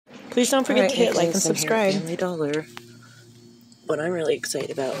Please don't forget to hit like and subscribe. Family Dollar. What I'm really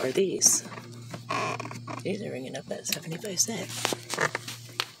excited about are these. These are ringing up at 75 cents.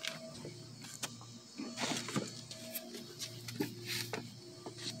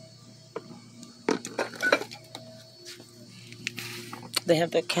 They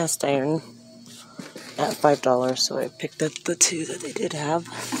have the cast iron at $5, so I picked up the two that they did have.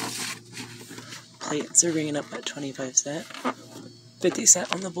 Plates are ringing up at 25 cents. 50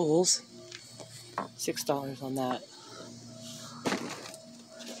 cents on the bowls. $6 on that.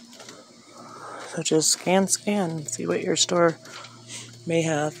 So just scan, see what your store may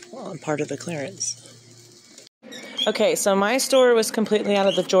have on part of the clearance. Okay, so my store was completely out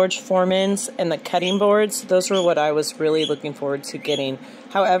of the George Foreman's and the cutting boards. Those were what I was really looking forward to getting.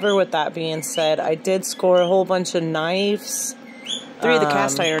 However, with that being said, I did score a whole bunch of knives. 3 of the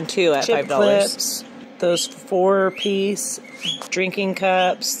cast iron too at $5. Clips, those 4-piece drinking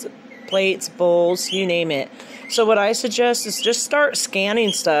cups, plates, bowls, you name it. So what I suggest is just start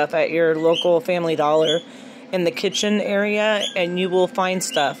scanning stuff at your local Family Dollar in the kitchen area, and you will find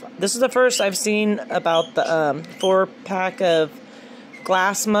stuff. This is the first I've seen about the 4-pack of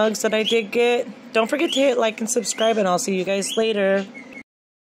glass mugs that I did get. Don't forget to hit like and subscribe, and I'll see you guys later.